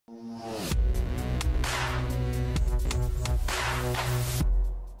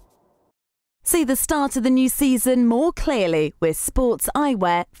See the start of the new season more clearly with sports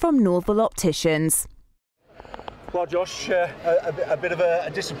eyewear from Norval Opticians. Well, Josh, a bit of a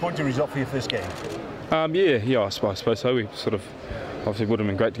disappointing result for you for this game. Yeah, I suppose so. We sort of obviously would have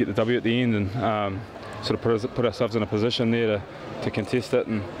been great to get the W at the end and sort of put ourselves in a position there to contest it.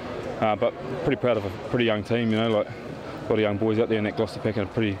 And but pretty proud of a pretty young team, you know, like a lot of young boys out there in that Gloucester pack and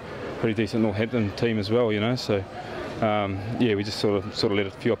a pretty decent Northampton team as well, you know. So yeah, we just sort of let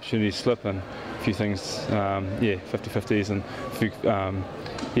a few opportunities slip and a few things, 50-50s and a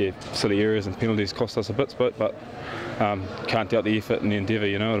few silly errors and penalties cost us a bit, but can't doubt the effort and the endeavour,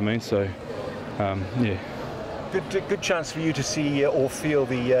 you know what I mean? So yeah. Good chance for you to see or feel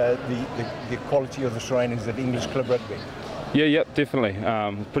the quality of the surroundings of English club rugby. Yeah, definitely.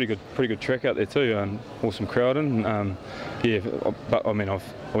 Pretty good track out there too, and awesome crowding. Yeah, but I mean, I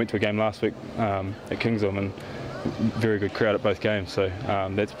went to a game last week at Kingsholm and very good crowd at both games, so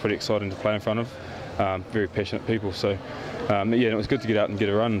that's pretty exciting to play in front of. Very passionate people, so yeah, it was good to get out and get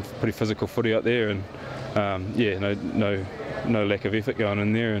a run. Pretty physical footy out there, and yeah, no lack of effort going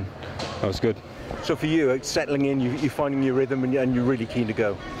in there, and that was good. So for you, settling in, you're finding your rhythm, and you're really keen to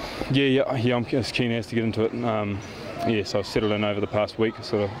go. Yeah, I'm as keen as to get into it. Yeah, so I've settled in over the past week. I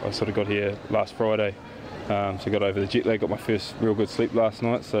sort of got here last Friday, so got over the jet lag, got my first real good sleep last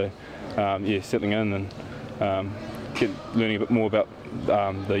night. So yeah, settling in and learning a bit more about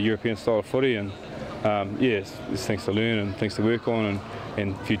the European style of footy, and yeah, there's things to learn and things to work on,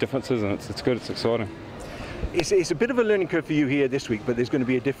 and a few differences, and it's good, it's exciting. It's a bit of a learning curve for you here this week, but there's going to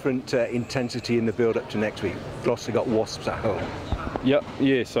be a different intensity in the build-up to next week. Gloucester got Wasps at home.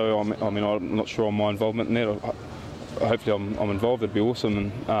 Yeah. So I mean, I'm not sure on my involvement in that. Hopefully, I'm involved. It'd be awesome.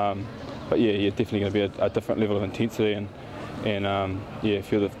 And but yeah, definitely going to be a different level of intensity, and yeah,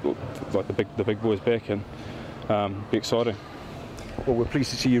 feel the big boys back, and be exciting. Well, we're pleased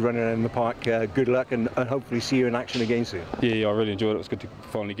to see you running around in the park. Good luck, and hopefully see you in action again soon. Yeah, I really enjoyed it. It was good to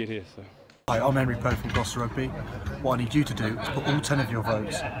finally get here. So. Hi, I'm Henry Poe from Gloucester Rugby. What I need you to do is put all 10 of your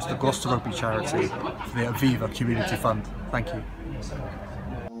votes to the Gloucester Rugby charity for the Aviva Community Fund. Thank you.